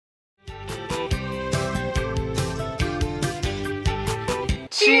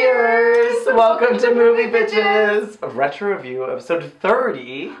Cheers! Welcome to Movie Bitches! A retro review, episode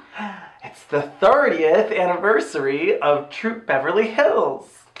 30. It's the 30th anniversary of Troop Beverly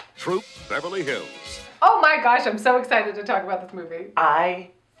Hills. Troop Beverly Hills. Oh my gosh, I'm so excited to talk about this movie. I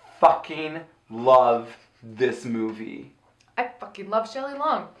fucking love this movie. I fucking love Shelley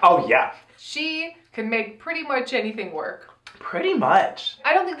Long. Oh yeah. She can make pretty much anything work. Pretty much.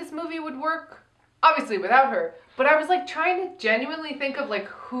 I don't think this movie would work, obviously, without her. But I was like trying to genuinely think of like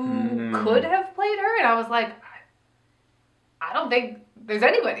who could have played her, and I was like, I don't think there's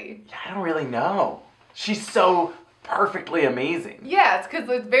anybody. Yeah, I don't really know. She's so perfectly amazing. Yeah, it's because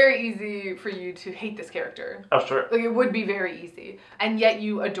it's very easy for you to hate this character. Oh, sure. Like, it would be very easy. And yet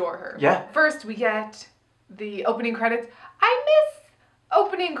you adore her. Yeah. First, we get the opening credits. I miss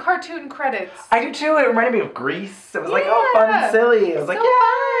opening cartoon credits. I do too. It reminded me of Grease. It was like, oh, fun and silly. It was like, so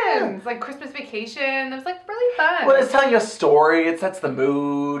yeah. fun. It's like Christmas Vacation. It was like really fun. Well, it's telling you a story. It sets the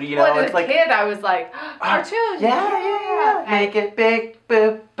mood, you know. Well, as it's a like kid, I was like, cartoon. Yeah. Make it big,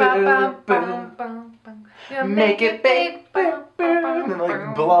 boo, boo, boo. Make it big, boo, boo. And then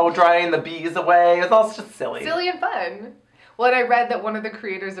like blow drying the bees away. It was all just silly. Silly and fun. Well, and I read that one of the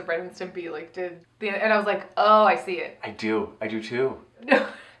creators of Ren and Stimpy like did the, and I was like, oh, I see it. I do too. No,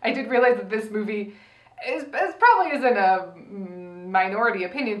 I did realize that this movie is probably isn't a minority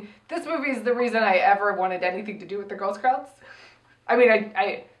opinion. This movie is the reason I ever wanted anything to do with the Girl Scouts. I mean,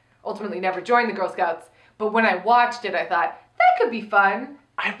 I ultimately never joined the Girl Scouts, but when I watched it, I thought, that could be fun.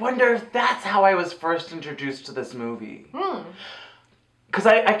 I wonder if that's how I was first introduced to this movie. Because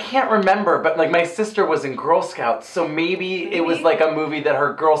I can't remember, but like my sister was in Girl Scouts, so maybe it was like a movie that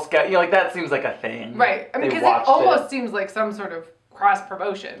her Girl Scout, you know, like that seems like a thing. Right. I mean, because it almost seems like some sort of cross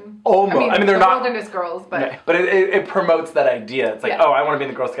promotion. Almost. I mean, they're the not Wilderness Girls, but no, but it promotes that idea. It's like, oh, I want to be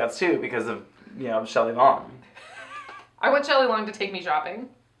in the Girl Scouts too because of, you know, Shelley Long. I want Shelley Long to take me shopping.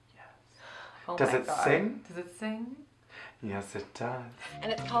 Yes. Oh Does my it God. sing? Does it sing? Yes, it does.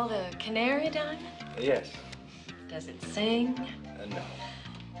 And it's called a canary diamond? Yes. Does it sing? No.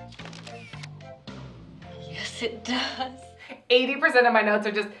 Yes, it does. 80% of my notes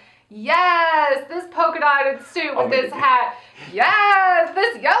are just, yes, this polka dotted suit with this hat. Yes,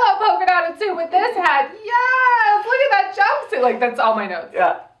 this yellow polka dotted suit with this hat. Yes, look at that jumpsuit. Like, that's all my notes.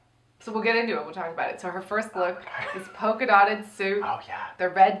 Yeah. So we'll get into it. We'll talk about it. So her first look, this polka dotted suit. Oh, yeah. The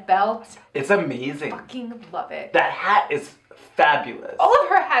red belt. It's amazing. Fucking love it. That hat is fabulous. All of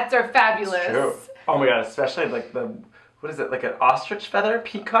her hats are fabulous. It's true. Oh my God, especially like the, what is it, like an ostrich feather?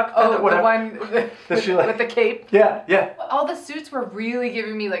 Peacock feather? Oh, whatever. the one with the cape. Yeah, yeah. All the suits were really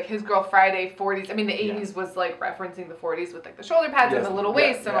giving me like His Girl Friday 40s. I mean, the 80s was like referencing the 40s with like the shoulder pads and the little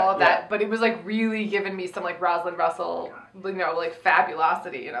waist and all of that. But it was like really giving me some like Rosalind Russell, you know, like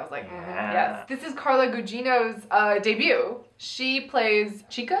fabulosity. And I was like, yes. This is Carla Gugino's debut. She plays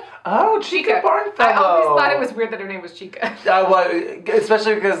Chica. Oh, Chica Barnfellow. I always thought it was weird that her name was Chica. Well,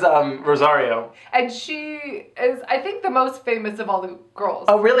 especially because Rosario. And she is, I think, the most famous of all the girls.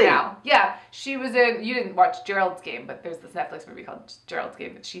 Oh, really? Now. Yeah. She was in, you didn't watch Gerald's Game, but there's this Netflix movie called Gerald's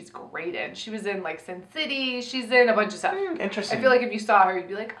Game that she's great in. She was in, like, Sin City. She's in a bunch of stuff. Interesting. I feel like if you saw her, you'd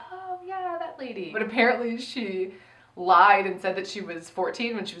be like, oh, yeah, that lady. But apparently she lied and said that she was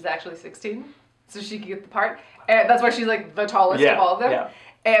 14 when she was actually 16. So she could get the part. And that's why she's, like, the tallest of all of them. Yeah.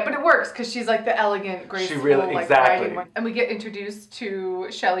 But it works because she's, like, the elegant, graceful, she really, like, riding one. And we get introduced to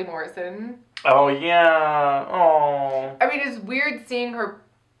Shelley Morrison. Oh, yeah. Oh. I mean, it's weird seeing her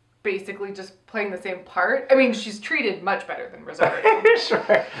basically just playing the same part. I mean, she's treated much better than Rosario.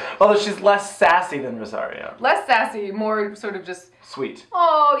 Sure. Although she's less sassy than Rosario. Less sassy, more sort of just... Sweet.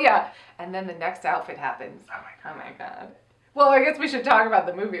 Oh, yeah. And then the next outfit happens. Oh my God. Well, I guess we should talk about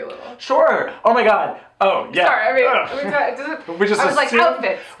the movie a little. Sure. Oh my God. Oh, yeah. Sorry, I mean, we just I was like,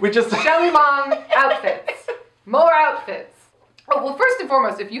 outfits. We just... Shelley Long, outfits. More outfits. Oh, well, first and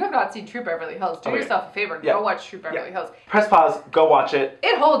foremost, if you have not seen Troop Beverly Hills, do yourself a favor. Go watch Troop Beverly Hills. Press pause. Go watch it.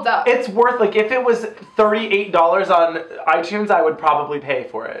 It holds up. It's worth, like, if it was $38 on iTunes, I would probably pay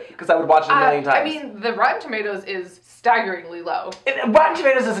for it. Because I would watch it a million times. I mean, the Rotten Tomatoes is staggeringly low. Rotten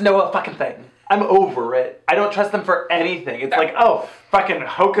Tomatoes doesn't know a fucking thing. I'm over it. I don't trust them for anything. It's like, oh, fucking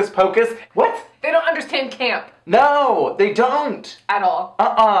hocus pocus. What? They don't understand camp. No, they don't. At all.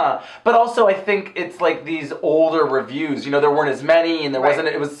 But also, I think it's like these older reviews. You know, there weren't as many, and there wasn't.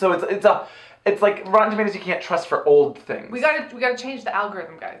 It was so. It's like Rotten Tomatoes. You can't trust for old things. We gotta change the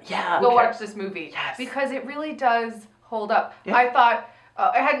algorithm, guys. Yeah. Go watch this movie. Yes. Because it really does hold up. Yeah. I thought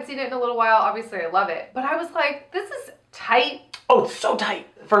I hadn't seen it in a little while. Obviously, I love it, but I was like, this is tight. Oh, it's so tight.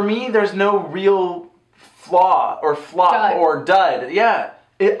 For me, there's no real flaw or flop or dud. Yeah.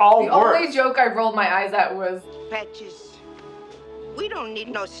 It all works. The only joke I rolled my eyes at was Patches, We don't need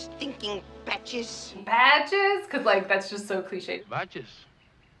no stinking batches. Badges? Because, like, that's just so cliche. Badges?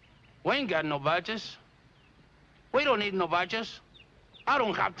 We ain't got no badges. We don't need no badges. I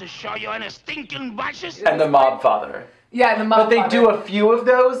don't have to show you any stinking badges. And the mob father. Yeah, and the mob But they father. do a few of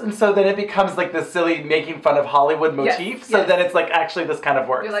those, and so then it becomes like this silly making fun of Hollywood motif. Yes, so yes. then it's like, actually, this kind of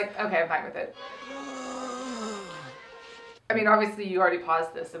works. You're like, okay, I'm fine with it. I mean, obviously, you already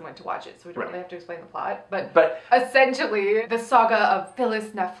paused this and went to watch it, so we don't really have to explain the plot. But essentially, the saga of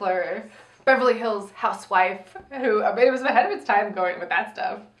Phyllis Neffler, Beverly Hills housewife, who, I mean, it was ahead of its time going with that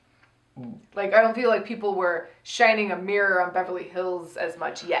stuff. Like, I don't feel like people were shining a mirror on Beverly Hills as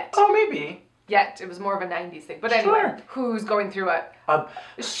much yet. Oh, maybe. Yet. It was more of a 90s thing. But anyway, Sure. who's going through a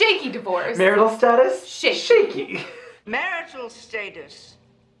shaky divorce. Marital status? Shaky. Shaky. Marital status.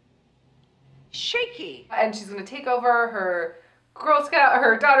 Shaky. And she's going to take over her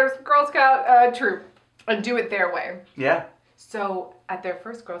daughter's Girl Scout troop and do it their way. Yeah. So at their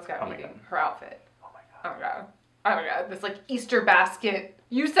first Girl Scout Oh my meeting, God. her outfit. Oh my God. Oh my God. Oh my God. This like Easter basket.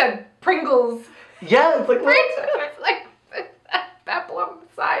 You said Pringles. Yeah, it's like... It's like that blown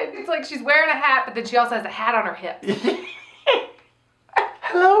side. It's like she's wearing a hat, but then she also has a hat on her hip.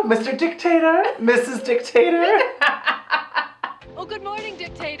 Hello, Mr. Dictator. Mrs. Dictator. Oh, good morning,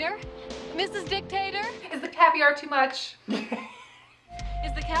 Dictator. Mrs. Dictator? Is the caviar too much?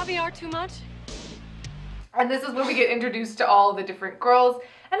 Is the caviar too much? And this is when we get introduced to all the different girls.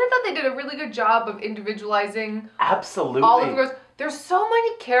 And I thought they did a really good job of individualizing Absolutely. all of the girls. There's so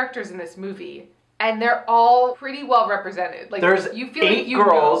many characters in this movie, and they're all pretty well represented. Like There's you feel 8 like you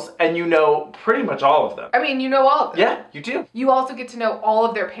girls, know. and you know pretty much all of them. I mean, you know all of them. Yeah, you do. You also get to know all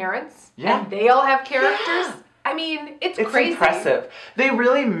of their parents. Yeah. And they all have characters. Yeah. I mean, it's It's crazy. impressive. They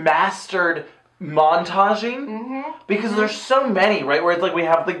really mastered montaging because there's so many, right? Where it's like we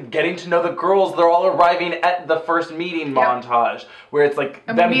have the getting to know the girls. They're all arriving at the first meeting montage, where it's like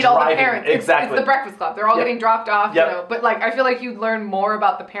And them we meet driving. all the parents. Exactly. It's the Breakfast Club. They're all Yep. getting dropped off, Yep. you know. But like, I feel like you'd learn more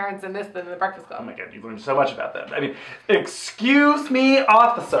about the parents in this than in the Breakfast Club. Oh my God, you learned so much about them. I mean, excuse me,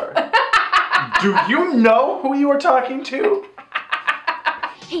 officer. Do you know who you are talking to?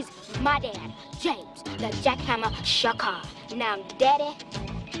 He's my dad, James, the jackhammer Shaka. Now, Daddy,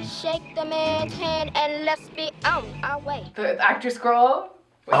 shake the man's hand and let's be on our way. The actress girl.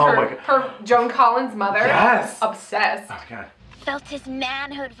 With Oh her, my God. Her Joan Collins mother. Yes. Obsessed. Oh my God. Felt his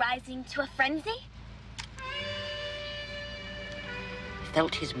manhood rising to a frenzy?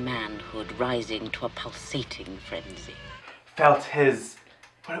 Felt his manhood rising to a pulsating frenzy. Felt his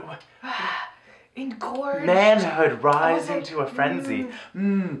what Engorged. manhood rising to a frenzy.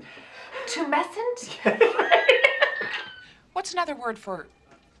 Tumescent? What's another word for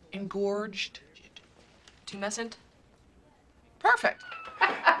engorged? Tumescent? Perfect.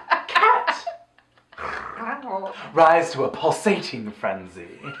 Wow. Rise to a pulsating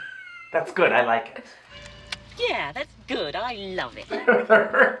frenzy. That's good. I like it. Yeah, that's good. I love it. With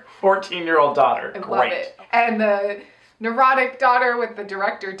her 14-year-old daughter. I Great. love it. And the neurotic daughter with the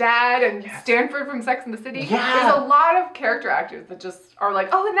director dad and Stanford from Sex and the City. Yeah. There's a lot of character actors that just are like,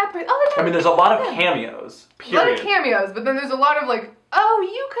 oh, and that person. Oh, and that I mean, there's a lot of cameos. a Period. lot of cameos, but then there's a lot of like, oh,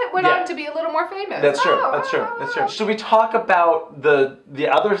 you went Yeah. on to be a little more famous. That's true. Oh, That's true. oh, That's oh. true. Should we talk about the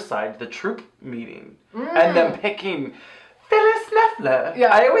other side, the troop meeting, and them picking Phyllis Neffler?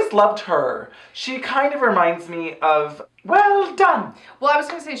 Yeah. I always loved her. She kind of reminds me of Well Done. Well, I was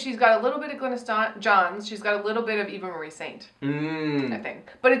going to say she's got a little bit of Glynis Johns. She's got a little bit of Eva Marie Saint, I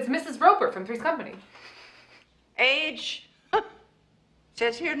think. But it's Mrs. Roper from Three's Company. Age.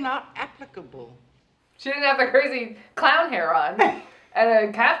 Says here not applicable. She didn't have the crazy clown hair on and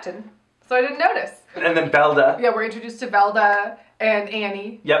a caftan, so I didn't notice. And then Velda. Yeah, we're introduced to Velda and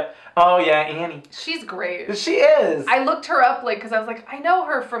Annie. Yep. Oh yeah, Annie. She's great. She is. I looked her up, like, because I was like, I know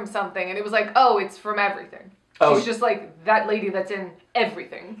her from something, and it was like, oh, it's from everything. Oh. She's just like that lady that's in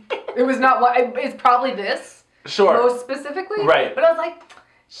everything. It was not what, it's probably this. Sure. Most specifically. Right. But I was like,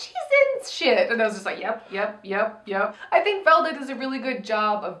 she's in shit. And I was just like, yep. I think Velda does a really good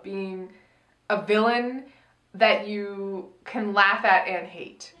job of being a villain that you can laugh at and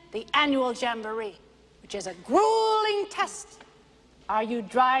hate. The annual jamboree, which is a grueling test. Are you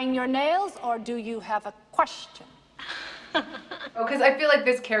drying your nails or do you have a question? Because I feel like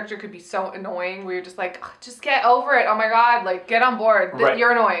this character could be so annoying where you're just like, "Oh, just get over it. Oh my God, like, get on board. Right.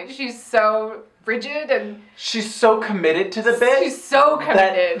 You're annoying. She's so rigid and She's so committed to the bit. she's so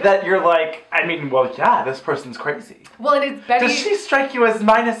committed. That you're like, I mean, well, yeah, this person's crazy. Well, and it's Betty. Does she strike you as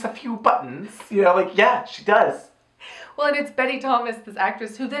minus a few buttons? You know, like, yeah, she does. Well, and it's Betty Thomas, this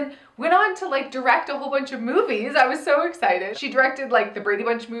actress, who then went on to like direct a whole bunch of movies. I was so excited. She directed like the Brady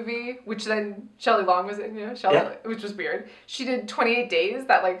Bunch movie, which then Shelley Long was in, which was weird. She did 28 Days,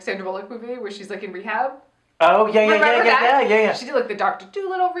 that like Sandra Bullock movie where she's like in rehab. Oh, yeah. She did like the Dr.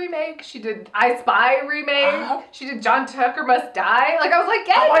 Dolittle remake. She did I Spy remake. She did John Tucker Must Die. Like I was like,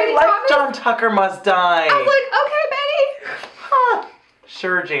 yeah, I like John Tucker Must Die. I was like, okay, Betty. Huh.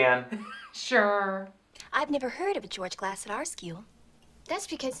 Sure, Jan. Sure. I've never heard of a George Glass at our school. That's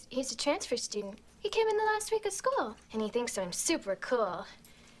because he's a transfer student. He came in the last week of school, and he thinks I'm super cool.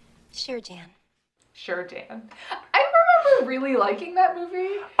 Sure, Jan. Sure, Jan. I remember really liking that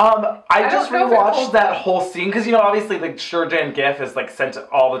movie. I just rewatched that whole scene because, you know, obviously the Sure Jan gif is like sent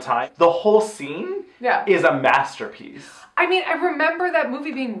all the time. The whole scene is a masterpiece. I mean, I remember that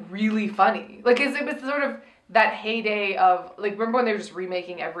movie being really funny. Like, it was sort of that heyday of, like, remember when they were just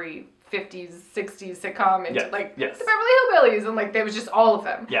remaking every 50s, 60s sitcom and like the Beverly Hillbillies and like there was just all of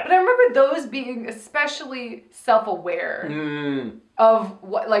them. Yeah. But I remember those being especially self-aware of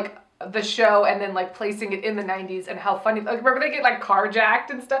what like the show and then like placing it in the 90s and how funny. Like remember they get like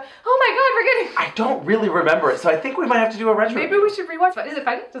carjacked and stuff. Oh my God, we're getting. I don't really remember it, so I think we might have to do a retro. Maybe we should rewatch it. Is it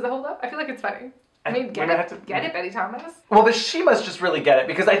funny? Does it hold up? I feel like it's funny. I mean, get it, Betty Thomas. Well, but she must just really get it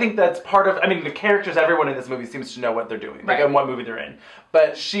because I think that's part of. I mean, the characters, everyone in this movie seems to know what they're doing, like in what movie they're in.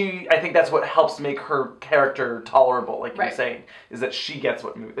 But I think that's what helps make her character tolerable, like you were saying, is that she gets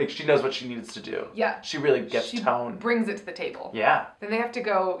what movie, like she knows what she needs to do. Yeah, she really gets tone. Brings it to the table. Yeah. Then they have to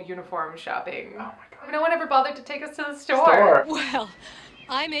go uniform shopping. Oh my God. No one ever bothered to take us to the store. Well,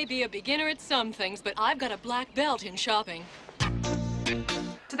 I may be a beginner at some things, but I've got a black belt in shopping.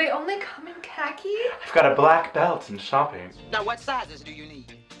 Do they only come in khaki? I've got a black belt in shopping. Now, what sizes do you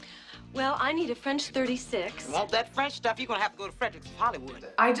need? Well, I need a French 36. You want that French stuff, you're going to have to go to Fredericks of Hollywood.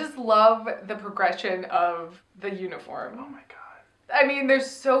 I just love the progression of the uniform. Oh my God. I mean, there's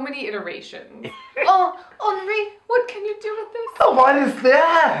so many iterations. Oh, Henri, what can you do with this? Oh, what is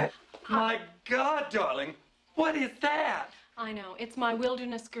that? My God, darling, what is that? I know, it's my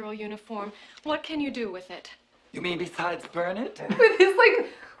wilderness girl uniform. What can you do with it? You mean besides burn it? With his, like,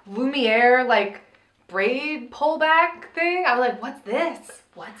 Lumiere, like, braid pullback thing. I was like, what's this?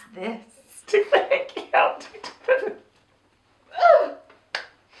 What's this? Stick the hanky out.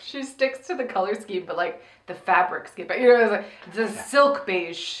 She sticks to the color scheme, but, like, the fabric scheme. But, you know, it's a silk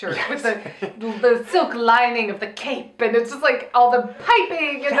beige shirt with the silk lining of the cape. And it's just, like, all the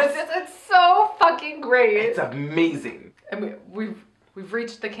piping. And it's so fucking great. It's amazing. And we've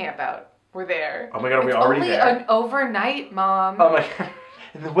reached the camp out. We're there. Oh my God, are we already there? It's only an overnight, Mom. Oh my God.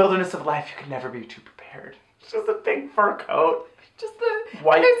 In the wilderness of life, you can never be too prepared. It's just a big fur coat. Just the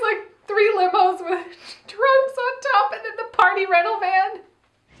white. There's like 3 limos with trunks on top and then the party rental van.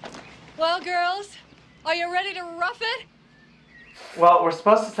 Well, girls, are you ready to rough it? Well, we're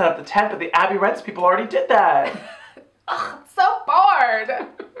supposed to set up the tent, but the Abbey Rents people already did that. Ugh, I'm so bored.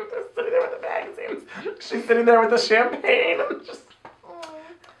 Just sitting there with the magazines. She's sitting there with the champagne and just...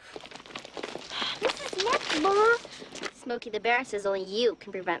 Mrs. Neckmore. Smokey the Bear says only you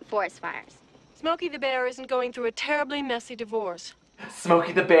can prevent forest fires. Smokey the Bear isn't going through a terribly messy divorce.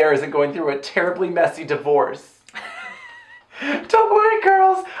 Smokey the Bear isn't going through a terribly messy divorce. Don't worry,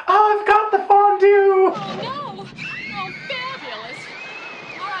 girls. I've got the fondue. Oh, no. Oh, fabulous.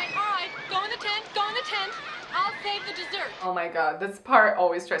 All right. Go in the tent. I'll save the dessert. Oh my God, this part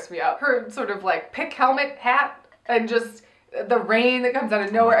always stressed me out. Her sort of like pick helmet hat and just the rain that comes out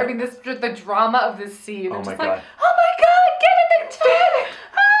of nowhere. I mean, the drama of this scene. Oh my just God. like, oh my God, get in the tent!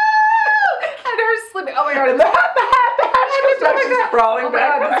 Ah! And her slipping. Oh my God, the hat. She's crawling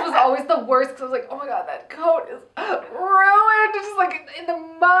back. Oh my God, this was always the worst because I was like, oh my God, that coat is ruined. Just like in the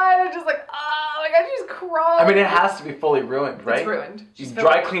mud. And just like, oh my God, she's crawling. I mean, it has to be fully ruined, right? It's ruined. You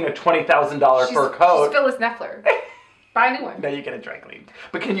dry clean a $20,000 fur coat. She's Phyllis Neffler. Buy a new one. No, you get it dry cleaned.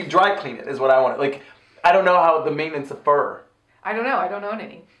 But can you dry clean it is what I want. Like, I don't know how the maintenance of fur. I don't know. I don't own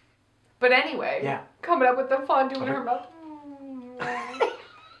any. But anyway, coming up with the fondue in her mouth.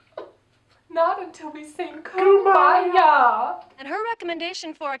 Not until we sing Kumbaya. And her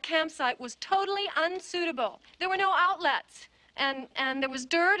recommendation for a campsite was totally unsuitable. There were no outlets. And there was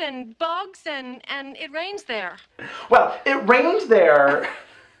dirt and bugs and it rains there. Well, it rained there.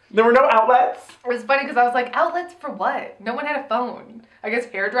 There were no outlets. It was funny because I was like, outlets for what? No one had a phone. I guess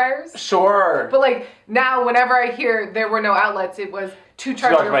hairdryers? Sure. But like now whenever I hear there were no outlets, it was to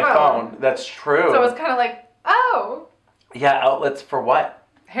charge your phone. That's true. So it's kind of like, oh. Yeah, outlets for what?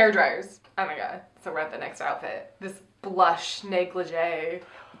 Hairdryers. Oh my God. So we're at the next outfit. This blush negligee,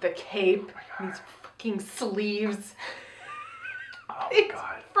 the cape, these fucking sleeves.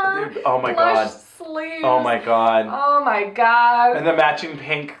 Fur, Oh my god. sleeves. Oh my god. Oh my god. And the matching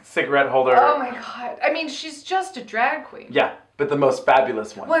pink cigarette holder. Oh my god. I mean, she's just a drag queen. Yeah, but the most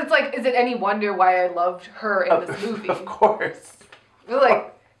fabulous one. Well, it's like, is it any wonder why I loved her in this movie? Of course.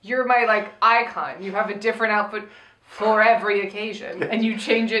 Like, you're my, like, icon. You have a different outfit for every occasion. And you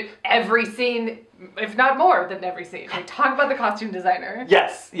change it every scene, if not more than every scene. Like, talk about the costume designer.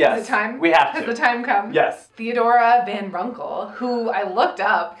 Yes. Has the time? We have to. Has the time come? Yes. Theodora Van Runkle, who I looked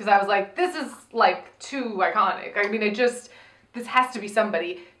up because I was like, this is, like, too iconic. I mean, this has to be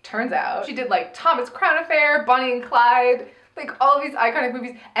somebody. Turns out she did, like, Thomas Crown Affair, Bonnie and Clyde, like, all of these iconic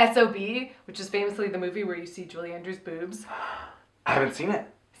movies. S.O.B., which is famously the movie where you see Julie Andrews' boobs. I haven't seen it.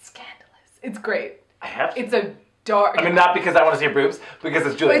 Scandalous. It's great. I have. It's a dark... I mean, not because I want to see her boobs, because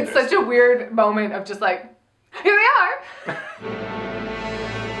it's Julie Andrews. It's such a weird moment of just like, here they are.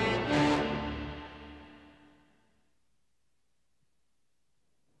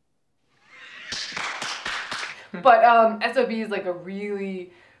 But S.O.B. is like a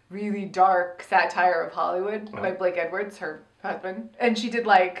really, really dark satire of Hollywood by Blake Edwards, her husband. And she did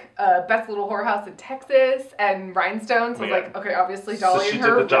like Beth's Little Whorehouse in Texas and Rhinestones. So I was like, okay, obviously Dolly and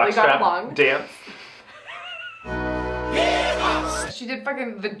her really got along. Dance. She did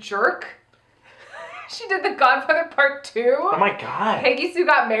fucking The Jerk. She did The Godfather Part 2. Oh my god. Peggy Sue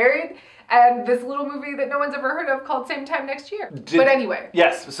Got Married. And this little movie that no one's ever heard of called Same Time Next Year. But anyway.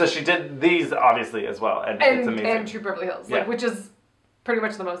 Yes, so she did these, obviously, as well. And it's amazing. And True Beverly Hills, Yeah. like, which is pretty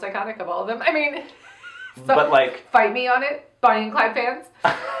much the most iconic of all of them. I mean, so but like... Fight me on it, Bonnie and Clyde fans.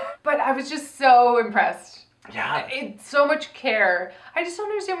 But I was just so impressed. Yeah. It's so much care. I just don't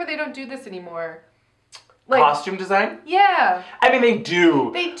understand why they don't do this anymore. Like, costume design? Yeah. I mean, they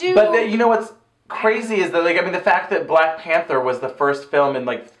do. They do. But you know what's crazy is that, like, I mean, the fact that Black Panther was the first film in,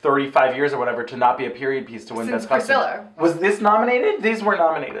 like, 35 years or whatever to not be a period piece to win Best Costume. Priscilla. Was this nominated? These weren't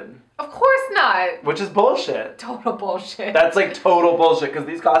nominated. Of course not. Which is bullshit. Total bullshit. That's, like, total bullshit, because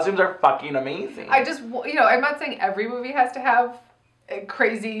these costumes are fucking amazing. I just, you know, I'm not saying every movie has to have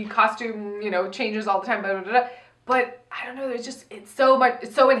crazy costume, you know, changes all the time, blah, blah, blah, blah. But I don't know, there's just, it so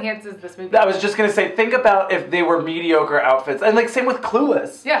enhances this movie. I was just gonna say, think about if they were mediocre outfits. And like, same with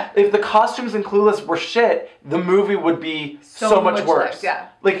Clueless. Yeah. If the costumes in Clueless were shit, the movie would be so much worse. Less, yeah.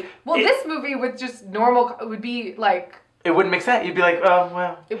 Like, well, this movie with just normal, would be like... It wouldn't make sense. You'd be like, oh,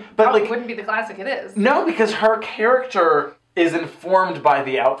 well. But like, wouldn't be the classic it is. No, because her character is informed by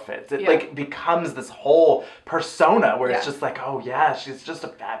the outfits. It like becomes this whole persona where it's just like, oh yeah, she's just a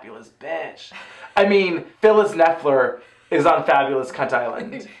fabulous bitch. I mean, Phyllis Neffler is on Fabulous Cunt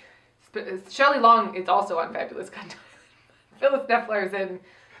Island. Shelley Long is also on Fabulous Cunt Island. Phyllis Neffler is in...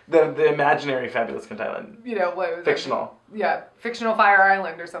 The imaginary Fabulous Cunt Island. You know, what was Fictional. It? Yeah, Fictional Fire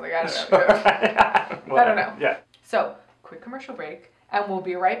Island or something. I don't know. I don't know. Yeah. So, quick commercial break, and we'll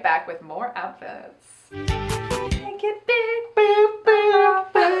be right back with more outfits. Make it big, boo, boo,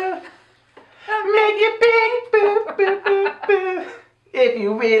 boo. Make it big, boo, boo, boo, boo. If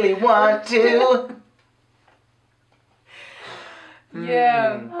you really want to.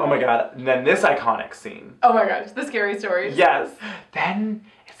 Yeah. Oh my god. And then this iconic scene. Oh my gosh, the scary stories. Yes. Then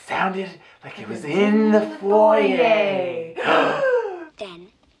it sounded like it was in the foyer. Then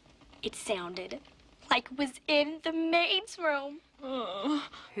it sounded like it was in the maid's room.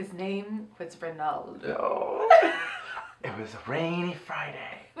 His name was Ronaldo. No. It was a rainy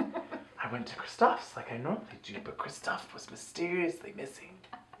Friday. I went to Christophe's like I normally do, but Christophe was mysteriously missing.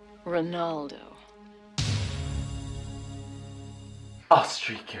 Ronaldo. I'll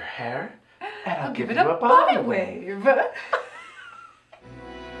streak your hair, and I'll give it you a a body wave.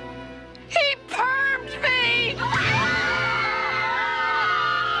 He permed me!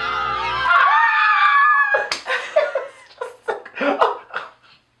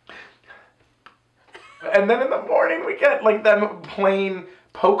 And then in the morning we get like them playing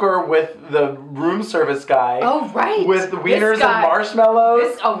poker with the room service guy. Oh, right. With wieners and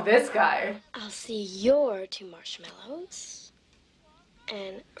marshmallows. This guy. I'll see your 2 marshmallows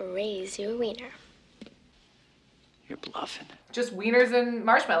and raise your wiener. You're bluffing. Just wieners and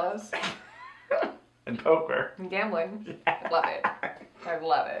marshmallows. And poker. And gambling. I love it. I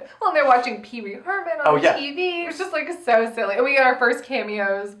love it. Well, and they're watching Pee Wee Herman on TV. It's just like so silly. And we get our first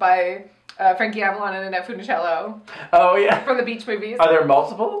cameos by Frankie Avalon and Annette Funicello. Oh, yeah. From the Beach movies. Are there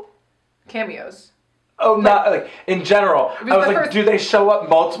multiple? Cameos. Oh, not like in general. I was like, do they show up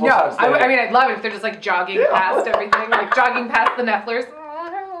multiple times? I mean, I'd love it if they're just like jogging past everything. Like jogging past the Nefflers.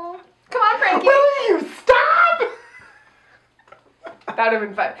 Come on, Frankie. Will you stop? That would have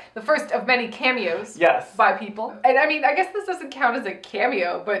been fun. The first of many cameos. Yes. By people. And I mean, I guess this doesn't count as a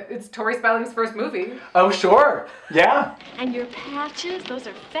cameo, but it's Tori Spelling's first movie. Oh, sure. Yeah. And your patches, those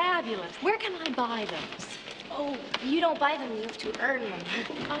are fabulous. Where can I buy those? Oh, you don't buy them, you have to earn them.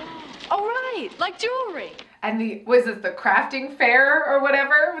 Oh, right, like jewelry. And was it the crafting fair or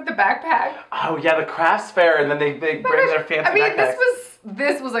whatever with the backpack? Oh yeah, the crafts fair, and then they bring their fancy backpacks.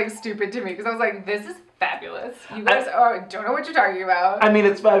 This was like stupid to me because I was like, this is fabulous. You guys don't know what you're talking about. I mean,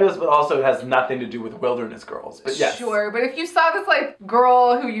 it's fabulous, but also it has nothing to do with Wilderness Girls. But yes. Sure, but if you saw this like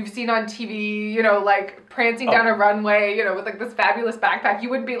girl who you've seen on TV, you know, like prancing down a runway, you know, with like this fabulous backpack, you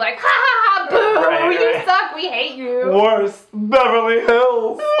wouldn't be like, ha ha ha, boo, you suck, we hate you. Worse, Beverly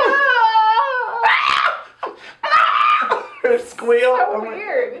Hills. Her squeal. It's so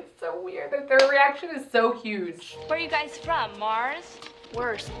weird. It's so weird that their reaction is so huge. Where are you guys from? Mars?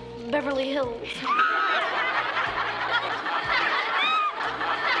 Worse, Beverly Hills.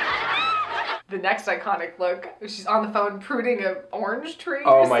 The next iconic look, she's on the phone pruning an orange tree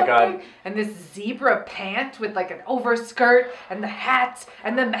Oh or my something. God. And this zebra pant with like an overskirt and the hat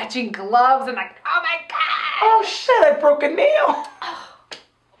and the matching gloves and like, oh my God. Oh shit, I broke a nail.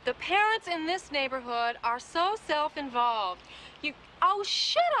 The parents in this neighborhood are so self-involved. Oh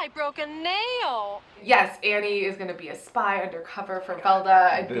shit, I broke a nail. Yes, Annie is going to be a spy undercover for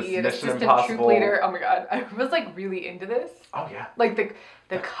Velda and This be an Mission assistant Impossible. troop leader. Oh my God, I was like really into this. Oh yeah. Like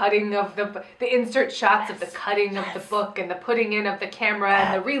the cutting of the insert shots of the cutting of the book and the putting in of the camera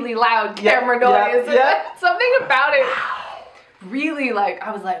and the really loud camera noise. Yeah. Something about it really like,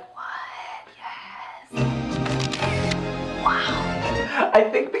 I was like, what? Yes. Wow. I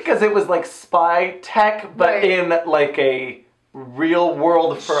think because it was like spy tech, but in like a real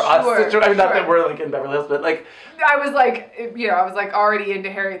world for us situation. I mean, not that we're like in Beverly Hills, but like. I was like, you know, I was like already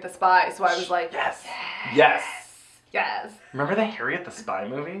into Harriet the Spy, so I was like, yes. Yes. Yes. Remember the Harriet the Spy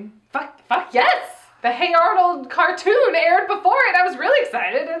movie? Fuck yes! The Hey Arnold cartoon aired before it. I was really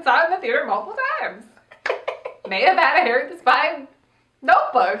excited and saw it in the theater multiple times. May have had a Harriet the Spy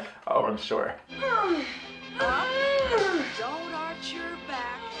notebook. Oh, I'm sure. Don't arch your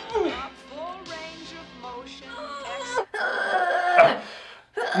back. Got full range of motion.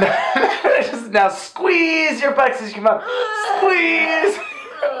 Just now squeeze your butt as you come up. Squeeze.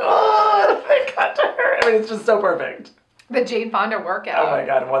 Oh, it got to her. I mean, it's just so perfect. The Jane Fonda workout. Oh my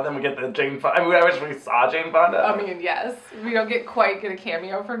God! And one of them we get the Jane Fonda. I mean, I wish we saw Jane Fonda. I mean, yes. We don't quite get a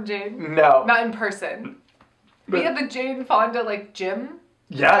cameo from Jane. No. Not in person. We had the Jane Fonda like gym.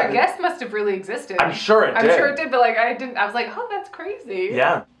 Yeah. I guess must have really existed. I'm sure it did. I'm sure it did, but like I didn't. I was like, oh, that's crazy.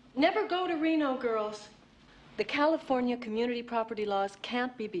 Yeah. Never go to Reno, girls. The California community property laws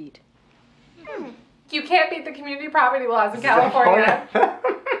can't be beat. You can't beat the community property laws in California.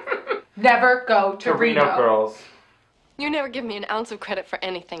 Never go to Reno. Girls. You never give me an ounce of credit for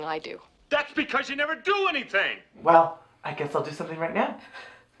anything I do. That's because you never do anything. Well, I guess I'll do something right now.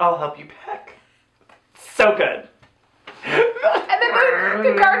 I'll help you pack. So good. And then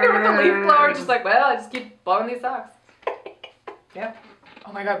the gardener with the leaf blower just like, well, I just keep blowing these socks. Yeah.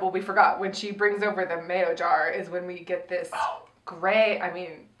 Oh my God, well, we forgot. When she brings over the mayo jar is when we get this gray, I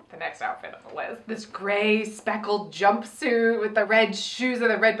mean, the next outfit on the list. This gray speckled jumpsuit with the red shoes and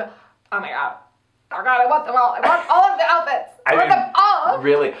the red, oh my God. Oh God, I want them all. I want all of the outfits. I want them all.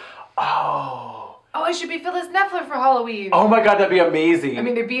 Really? Oh. Oh, I should be Phyllis Neffler for Halloween. Oh my God, that'd be amazing. I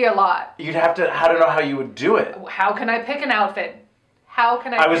mean, it'd be a lot. You'd have to, I don't know how you would do it. How can I pick an outfit? How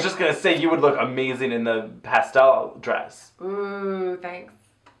can I was just going to say you would look amazing in the pastel dress. Ooh, thanks.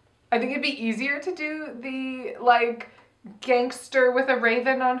 I think it'd be easier to do the, like, gangster with a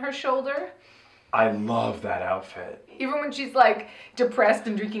raven on her shoulder. I love that outfit. Even when she's, like, depressed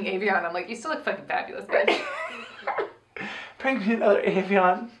and drinking Avion, I'm like, you still look fucking fabulous, bitch. Bring me another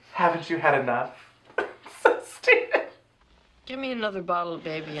Avion. Haven't you had enough? So stupid. Give me another bottle of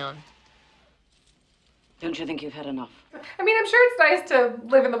Avion. Don't you think you've had enough? I mean, I'm sure it's nice to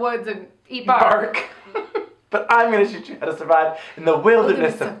live in the woods and eat bark. But I'm going to teach you how to survive in the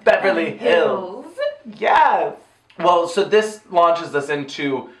wilderness of Beverly Hills. Yes. Well, so this launches us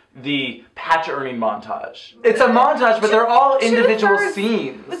into the patch earning montage. It's a montage, but they're all individual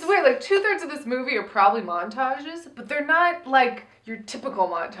scenes. It's weird, like 2/3 of this movie are probably montages, but they're not like your typical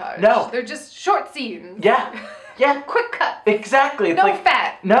montage. No. They're just short scenes. Yeah. Yeah. Quick cut. Exactly. It's No like,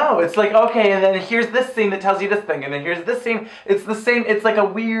 fat. No, it's like, okay, and then here's this scene that tells you this thing, and then here's this scene. It's the same, it's like a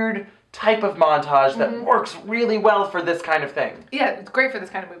weird type of montage that works really well for this kind of thing. Yeah, it's great for this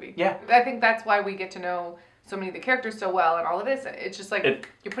kind of movie. Yeah. I think that's why we get to know so many of the characters so well and all of this. It's just like,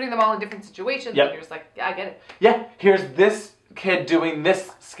 you're putting them all in different situations and you're just like, yeah, I get it. Yeah, here's this kid doing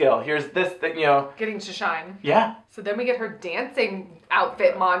this skill. Here's this thing, you know. Getting to shine. Yeah. So then we get her dancing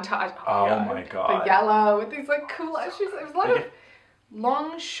outfit montage. Oh my God. The yellow with these like cool shoes. There's a lot of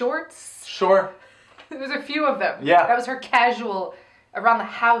long shorts. Sure. There's a few of them. Yeah. That was her casual around the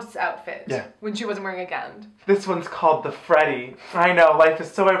house outfit. Yeah. When she wasn't wearing a gown. This one's called the Freddy. I know, life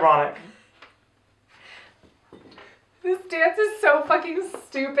is so ironic. This dance is so fucking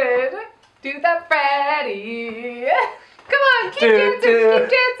stupid. Do that, Freddy. Come on, keep dancing, keep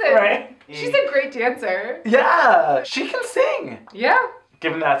dancing. Right. She's a great dancer. Yeah, she can sing. Yeah.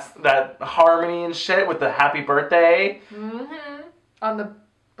 Given that harmony and shit with the happy birthday. Mm-hmm. On the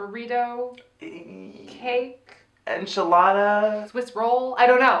burrito, cake, enchilada, Swiss roll. I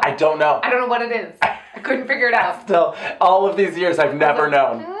don't know. I don't know. I don't know what it is. I couldn't figure it out. Still, all of these years, I've never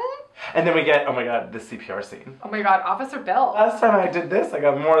known. And then we get, oh my God, the CPR scene. Oh my God, Officer Bill. Last time I did this, I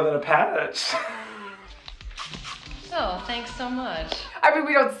got more than a patch. Oh, thanks so much. I mean,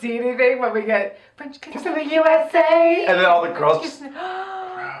 we don't see anything, but we get French kiss in the USA. And then all the girls just...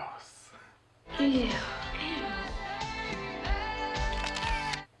 Gross. Ew.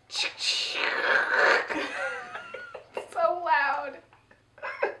 So loud.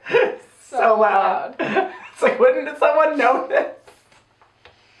 So loud. It's like, wouldn't someone notice?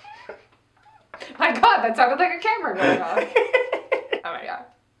 My God, that sounded like a camera going off. Oh my God.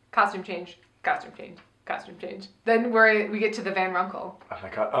 Costume change, costume change, costume change. Then we get to the Van Runkle. Oh my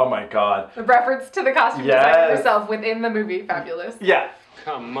God, oh my God. The reference to the costume designer herself within the movie, fabulous. Yeah.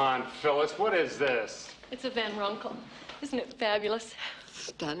 Come on, Phyllis, what is this? It's a Van Runkle. Isn't it fabulous?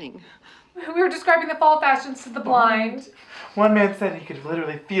 Stunning. We were describing the fall fashions to the blind. One man said he could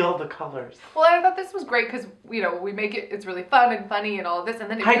literally feel the colors. Well, I thought this was great because, you know, we make it's really fun and funny and all of this. And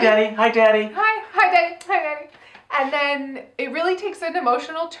then it Hi, Daddy. Hi, Daddy. Hi, Daddy. Hi, Daddy. And then it really takes an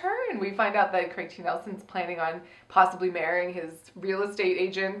emotional turn. We find out that Craig T. Nelson's planning on possibly marrying his real estate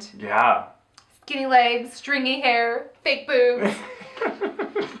agent. Yeah. Skinny legs, stringy hair, fake boobs.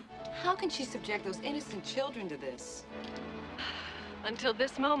 How can she subject those innocent children to this? Until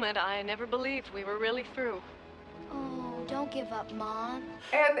this moment, I never believed we were really through. Oh, don't give up, Mom.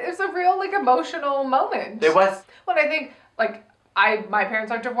 And it's a real, like, emotional moment. It was. Well, I think, like, my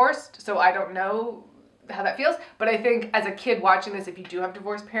parents aren't divorced, so I don't know how that feels. But I think as a kid watching this, if you do have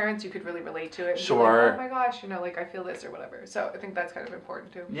divorced parents, you could really relate to it. And Sure. be like, oh my gosh, you know, like, I feel this or whatever. So I think that's kind of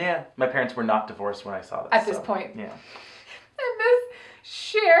important too. Yeah. My parents were not divorced when I saw this. At this point. Yeah. And this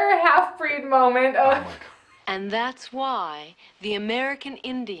sheer half-breed moment of... Oh my God. And that's why the American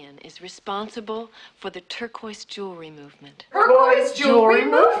Indian is responsible for the turquoise jewelry movement. Turquoise jewelry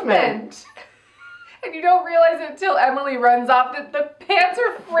movement! And you don't realize it until Emily runs off that the pants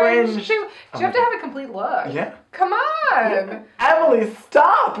are fringed. You have to have a complete look. Yeah. Come on! Yeah. Emily,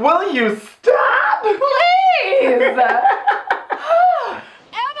 stop! Will you stop? Please!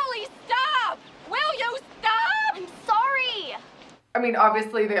 Emily, stop! Will you stop? I'm sorry! I mean,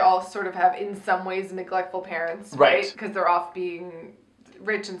 obviously they all sort of have, in some ways, neglectful parents, right? Because they're off being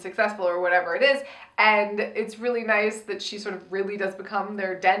rich and successful or whatever it is. And it's really nice that she sort of really does become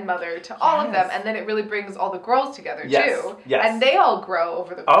their den mother to all of them. And then it really brings all the girls together, too. Yes. And they all grow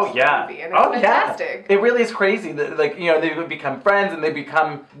over the course of the movie. And it's fantastic. It really is crazy that, like, you know, they would become friends and they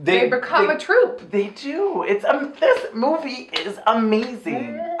become... They become a troupe. They do. It's this movie is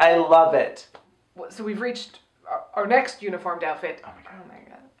amazing. I love it. So we've reached our next uniformed outfit. Oh my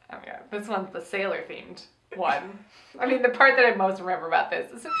god. This one's the sailor themed one. I mean, the part that I most remember about this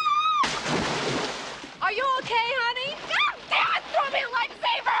is... Are you okay, honey? Dad, throw me a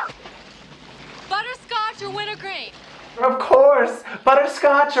lifesaver! Butterscotch or wintergreen? Of course!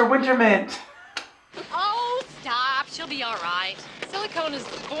 Butterscotch or winter mint. Oh, stop. She'll be all right. Silicone is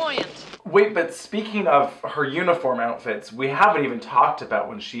buoyant. Wait, but speaking of her uniform outfits, we haven't even talked about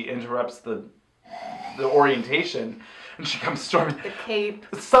when she interrupts the orientation and she comes storming. The cape.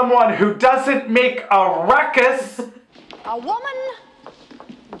 Someone who doesn't make a ruckus. A woman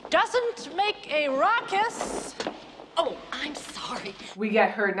doesn't make a ruckus. Oh, I'm sorry. We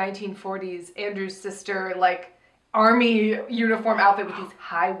get her 1940s Andrew's sister, like, army uniform outfit with these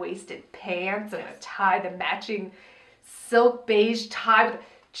high-waisted pants and a tie, the matching silk beige tie with a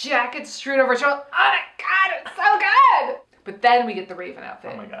jacket strewn over her shoulder. Oh my god, it's so good! But then we get the Raven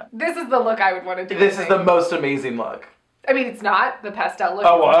outfit. Oh my god. This is the look I would want to do. This is the most amazing look. I mean, it's not the pastel look.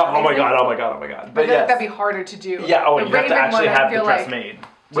 Oh my god. But yes. That'd be harder to do. Yeah, the you have to actually have the dress like made.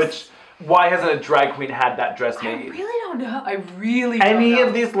 Which, why hasn't a drag queen had that dress made? I really don't know. I really don't know. Any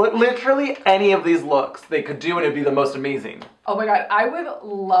of these literally any of these looks they could do and it'd be the most amazing. Oh my god, I would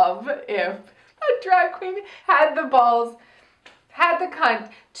love if a drag queen had the balls had the cunt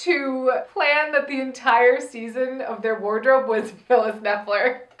to plan that the entire season of their wardrobe was Phyllis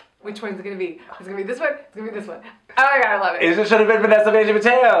Neffler. Which one's it gonna be? It's gonna be this one. It's gonna be this one. Oh my god, I love it. It should have been Vanessa Paige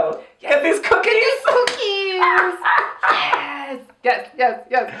Mateo. Get these cookies. Get these cookies. Yes.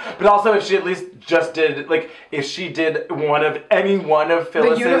 But also, if she at least just did, like, if she did any one of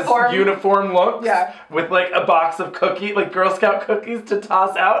Phyllis's uniform looks, with like a box of like Girl Scout cookies to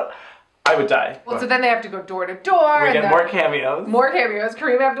toss out, I would die. Well, so then they have to go door to door. We get more cameos. More cameos.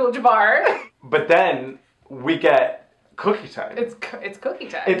 Kareem Abdul-Jabbar. But then we get cookie time. It's cookie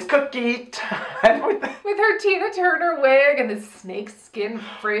time. It's cookie time with her Tina Turner wig and the snakeskin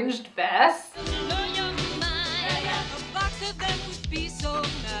fringed vest.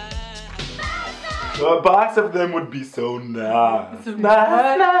 A box of them would be so nice.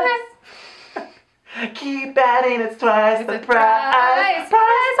 Nice. Keep adding, it's twice the price.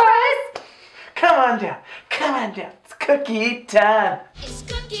 Price. Come on down. It's cookie time. It's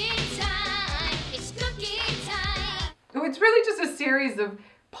cookie time. It's cookie time. It's really just a series of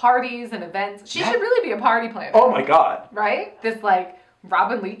parties and events. She should really be a party planner. Oh my god. Right? This like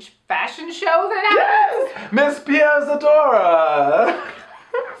Robin Leach fashion show that happens. Yes! Miss Pia Zadora.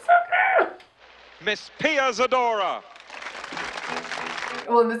 Miss Pia Zadora.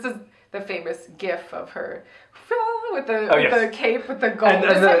 Well, and this is the famous gif of her with the cape with the gold.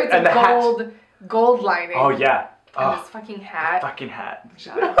 This time it's a gold lining. Oh yeah. And this fucking hat.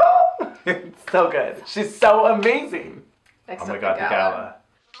 It's so good. She's so amazing. Next oh my god, the gala.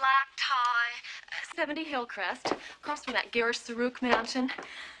 Black tie, 70 Hillcrest, across from that garish Saruk mansion.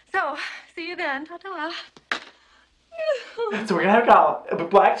 So, see you then. Ta-ta. So we're gonna have a gala, a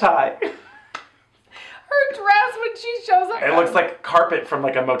black tie. Her dress when she shows up. It looks like carpet from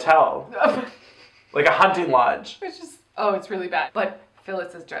like a motel. Like a hunting lodge. It's really bad. But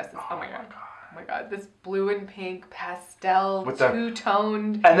Phyllis's dress is, oh my god, this blue and pink pastel, with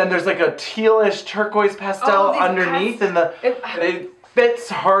two-toned. And then there's like a tealish turquoise pastel underneath, and it fits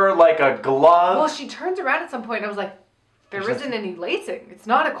her like a glove. Well, she turns around at some point, and I was like, there isn't any lacing. It's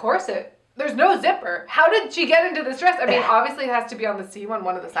not a corset. There's no zipper. How did she get into this dress? I mean, obviously it has to be on the seam on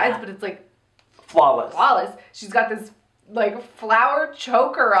one of the sides, but it's like flawless. She's got this like flower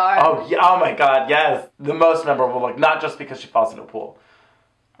choker on. Oh yeah! Oh my god! Yes, the most memorable look. Not just because she falls into a pool.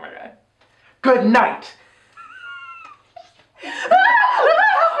 Oh my god. Good night. Drowning.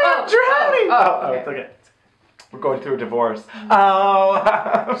 Oh, it's okay. We're going through a divorce.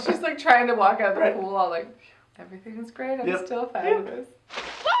 Oh. She's like trying to walk out of the pool, all like, everything is great. I'm still fabulous.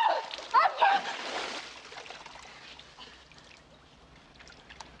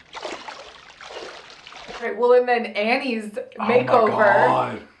 Right, well, and then Annie's makeover. Oh my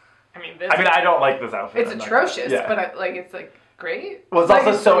god. I mean, I don't like this outfit. It's atrocious, but it's like great. Well, it's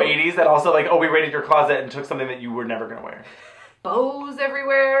also so 80s that also like, we raided your closet and took something that you were never gonna wear. Bows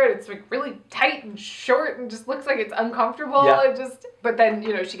everywhere. It's like really tight and short and just looks like it's uncomfortable. Yeah. But then,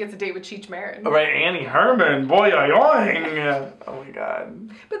 she gets a date with Cheech Marin. Right, Annie Herman, boy, yoing. Oh my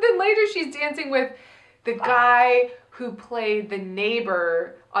god. But then later she's dancing with the guy who played the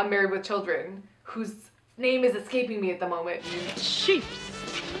neighbor on Married with Children, whose name is escaping me at the moment. Chief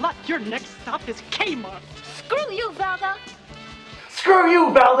slut, your next stop is Kmart. Screw you, Valda. Screw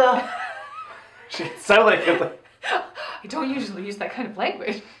you, Valda. She sounded like I don't usually use that kind of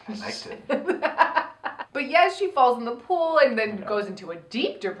language. I liked it. But yes, she falls in the pool and then goes into a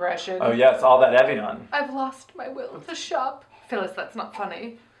deep depression. Oh yes, all that Evian. I've lost my will to shop. Phyllis, that's not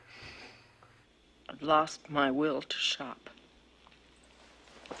funny. I've lost my will to shop.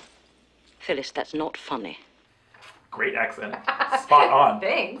 Phyllis, that's not funny. Great accent. Spot on.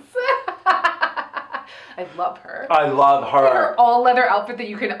 Thanks. I love her. I love her. Her all leather outfit that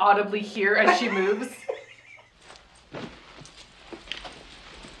you can audibly hear as she moves.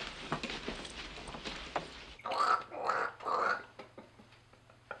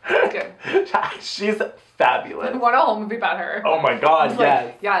 Good. She's fabulous. I want a whole movie about her. Oh my god, yes.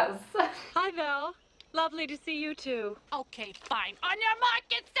 Like, yes. Hi, Val. Lovely to see you too. Okay, fine. On your mark,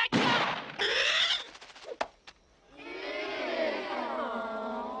 get set, go!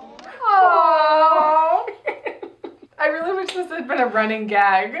 Aww. I really wish this had been a running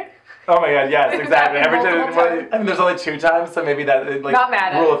gag. Oh my god, yes, exactly. Every time, I mean, there's only 2 times, so maybe that like not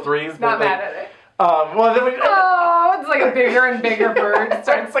mad rule at of threes. Not but, mad at it. Well, then it's like a bigger and bigger bird. It's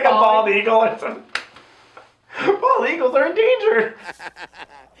like a bald eagle or something. Bald eagles are endangered.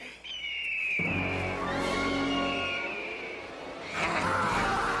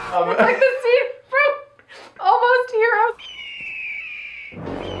 It's like the scene from Almost Heroes.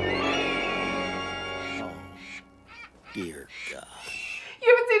 Dear God. You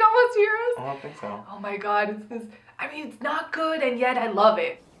haven't seen Almost Heroes? I don't think so. Oh my god, it's this. I mean, it's not good, and yet I love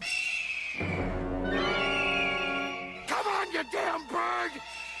it. Come on, you damn bird!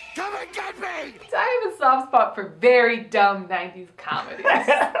 Come and get me! I have a soft spot for very dumb 90s comedies.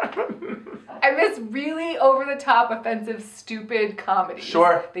 I miss really over-the-top, offensive, stupid comedies.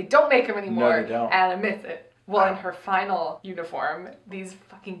 Sure. They don't make them anymore. No, they don't. And I miss it. Well, in her final uniform, these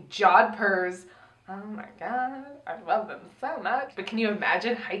fucking jodhpurs. Oh my god, I love them so much. But can you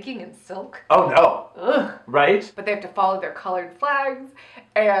imagine hiking in silk? Oh no. Ugh. Right? But they have to follow their colored flags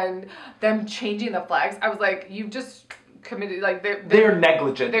and them changing the flags. I was like, you've just committed, like, they're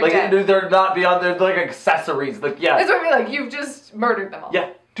negligent. They're like dead. they're not beyond. They're like accessories. Like yeah. That's what I mean. Like you've just murdered them all.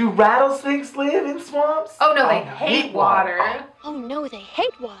 Yeah. Do rattlesnakes live in swamps? Oh no, they hate water. Oh no, they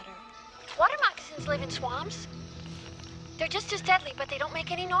hate water. Water moccasins live in swamps. They're just as deadly, but they don't make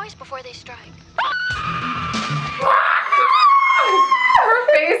any noise before they strike. Her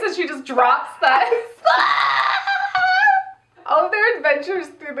face as she just drops that. All of their adventures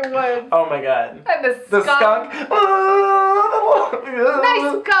through the woods. Oh my god. And the skunk.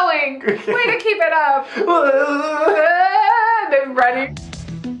 Nice going. Way to keep it up. They're running.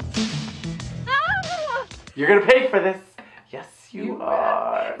 You're gonna pay for this. Yes, you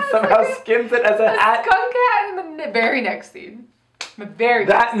are. Somehow skins it as a hat. Skunk hat in the very next scene. The very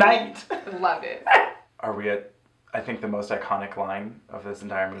that next night. Scene. Love it. Are we at, I think, the most iconic line of this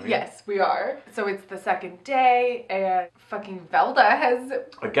entire movie? Yes, we are. So it's the second day, and fucking Velda has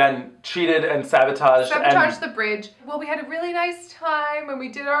again cheated and sabotaged the bridge. Well, we had a really nice time, and we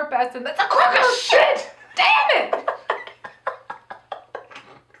did our best, and that's a crock of shit! Damn it!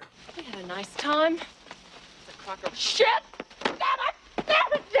 We had a nice time. It's a crock of shit! Damn it!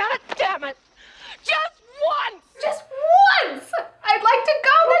 Damn it! Damn it! Damn it! Just once! Just once! I'd like to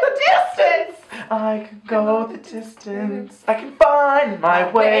go the distance! I can go the distance. I can find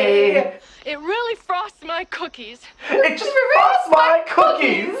my way. It really frosts my cookies. It just frosts my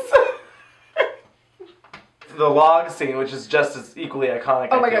cookies. The log scene, which is just as equally iconic.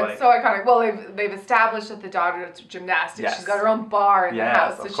 Oh my god, like. so iconic. Well, they've established that the daughter does gymnastics. Yes. She's got her own bar in the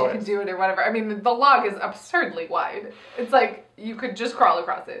house, so of she course. can do it or whatever. I mean, the log is absurdly wide. It's like you could just crawl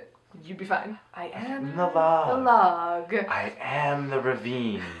across it. You'd be fine. I am the log. The log. I am the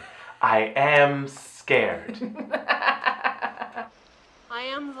ravine. I am scared. I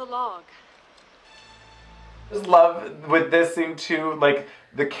am the log. I just love with this scene too, like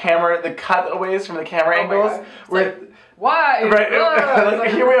the cutaways from the camera angles. Where wide. Right,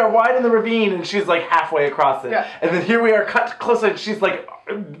 like here we are wide in the ravine, and she's like halfway across it, and then here we are cut closer, and she's like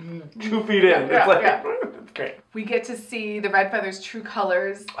 2 feet in. It's like it's great. We get to see the Red Feather's true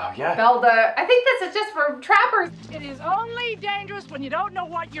colors. Oh yeah. Velda. I think this is just for trappers. It is only dangerous when you don't know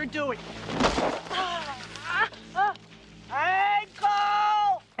what you're doing.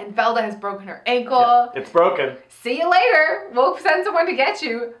 Ankle! And Velda has broken her ankle. Yeah, it's broken. See you later. We'll send someone to get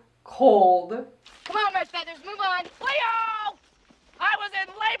you. Cold. Come on, Red Feathers, move on. Leo! I was in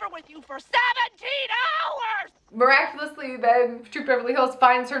labor with you for 17 hours! Miraculously, then, Troop Beverly Hills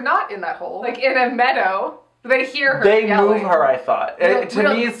finds her not in that hole. Like in a meadow. They hear her They yelling. move her, I thought. To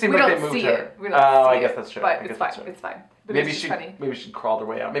me, it seemed like they moved her. We don't see I guess that's true. But it's fine. It's fine. But Maybe she crawled her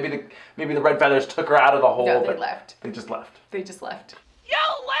way out. Maybe the Red Feathers took her out of the hole. No, they left. They just left. They just left. You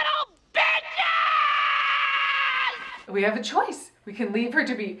little bitches! We have a choice. We can leave her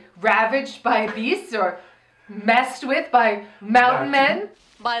to be ravaged by beasts or messed with by mountain men.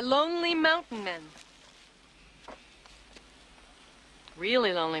 By lonely mountain men.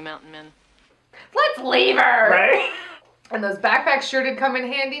 Really lonely mountain men. Let's leave her! Right? And those backpacks sure did come in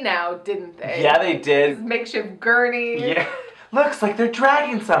handy now, didn't they? Yeah, they did. This makeshift gurney. Yeah. Looks like they're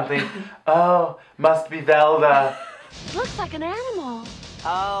dragging something. Oh, must be Velda. Looks like an animal.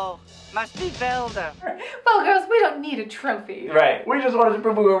 Oh, must be Velda. Well, girls, we don't need a trophy. Right. We just wanted to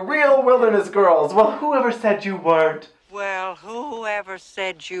prove we were real wilderness girls. Well, whoever said you weren't? Well, whoever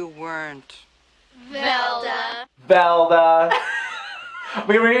said you weren't? Velda. Velda.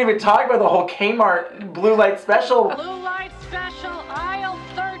 We didn't even talk about the whole Kmart blue light special. Blue light special, aisle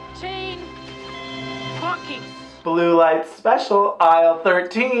 13. Cookies. Blue light special, aisle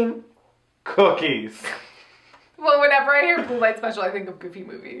 13. Cookies. Well, whenever I hear Blue Light Special, I think of Goofy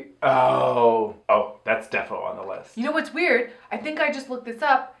Movie. Oh, that's defo on the list. You know what's weird? I think I just looked this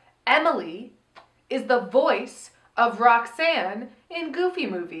up. Emily is the voice of Roxanne in Goofy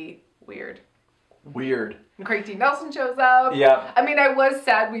Movie. Weird. And Craig T. Nelson shows up. Yeah. I mean, I was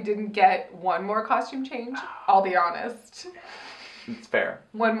sad we didn't get one more costume change. I'll be honest. It's fair.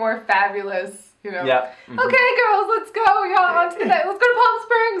 One more fabulous, you know. Yeah. Mm-hmm. Okay, girls, let's go. Yeah, on to the next. Let's go to Palm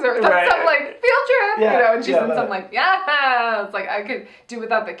Springs or Right. some like field trip. Yeah, You know, and she's yeah, in some like, yeah. It's like I could do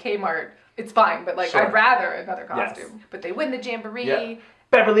without the Kmart it's fine, but like Sure. I'd rather another costume. Yes. But they win the jamboree. Yeah.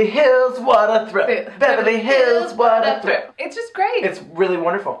 Beverly Hills, what a thrill. Beverly Hills, what a thrill. It's just great. It's really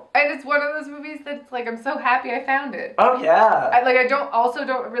wonderful. And it's one of those movies that's like, I'm so happy I found it. Oh, yeah. I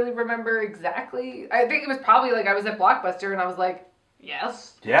don't really remember exactly. I think it was probably like I was at Blockbuster and I was like,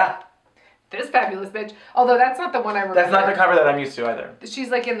 yes. Yeah. This fabulous bitch. Although that's not the one I remember. That's not the cover that I'm used to either. She's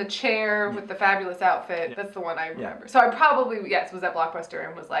like in the chair with the fabulous outfit. Yeah. That's the one I remember. Yeah. So I probably, yes, was at Blockbuster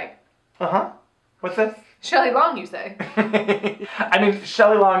and was like, Uh-huh. What's this? Shelley Long, you say? I mean,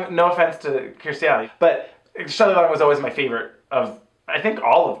 Shelley Long, no offense to Kirstie Alley, but Shelley Long was always my favorite of, I think,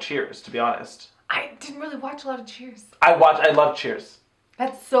 all of Cheers, to be honest. I didn't really watch a lot of Cheers. I love Cheers.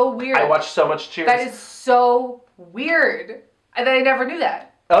 That's so weird. I watched so much Cheers. That is so weird. And I never knew that.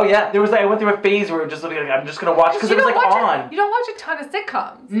 Oh yeah, I went through a phase where just like, I'm just gonna watch because it was like on. You don't watch a ton of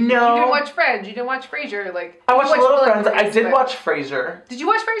sitcoms. No. You didn't watch Friends. You didn't watch Frasier. Like I watched Little Will Friends. and I Grace, did but- watch Frasier. Did you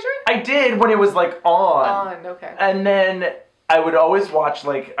watch Frasier? I did when it was like on. Okay. And then I would always watch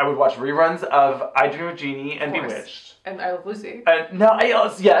I would watch reruns of I Dream of Jeannie and Of course. Bewitched. And I Love Lucy. No,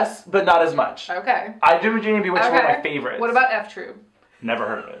 yes, but not as much. Okay. I Dream of Jeannie and Bewitched were my favorites. What about F True? Never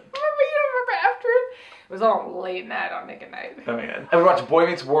heard of it. Remember, you don't remember F True? It was on late night on Nick at Night. Oh my god. I would watch Boy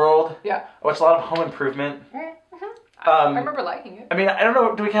Meets World. Yeah. I watched a lot of Home Improvement. I remember liking it. I mean, I don't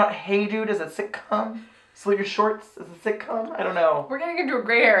know. Do we count Hey Dude as a sitcom? Salute Your Shorts as a sitcom? I don't know. We're getting into a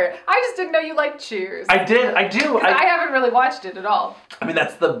gray area. I just didn't know you liked Cheers. I do. I haven't really watched it at all. I mean,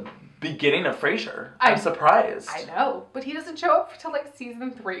 that's the beginning of Frasier. I'm surprised. I know, but he doesn't show up until like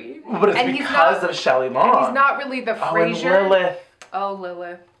season 3. But it's because of Shelley Long. And he's not really the Frasier. And Lilith. Oh,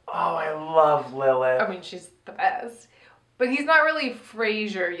 Lilith. Oh, I love Lilith. I mean, she's the best. But he's not really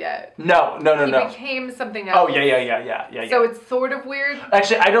Frasier yet. No. He became something else. Oh, yeah. So it's sort of weird.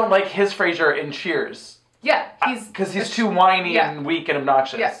 Actually, I don't like his Frasier in Cheers. Yeah, because he's too whiny and weak and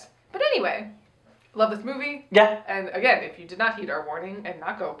obnoxious. Yeah. But anyway, love this movie. Yeah. And again, if you did not heed our warning and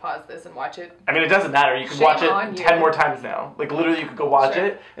not go pause this and watch it. I mean, it doesn't matter. You can Shame watch on it you. 10 more times now. Like, literally, you could go watch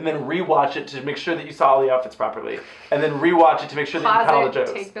it and then rewatch it to make sure that you saw all the outfits properly. And then rewatch it to make sure that you caught all the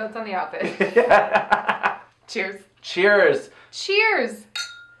jokes. Take notes on the outfit. Cheers. Cheers. Cheers.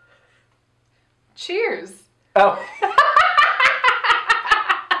 Cheers. Oh.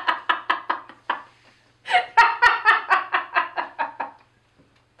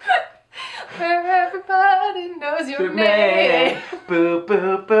 Where everybody knows your name. Boop,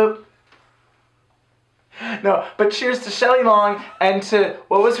 boop, boop. No, but cheers to Shelley Long and to,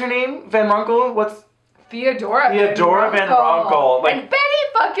 what was her name? Van Runkle? What's... Theodora Van Runkle. Like, and Betty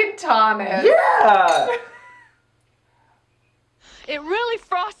fucking Thomas. yeah! It really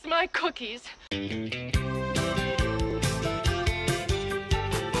frosts my cookies.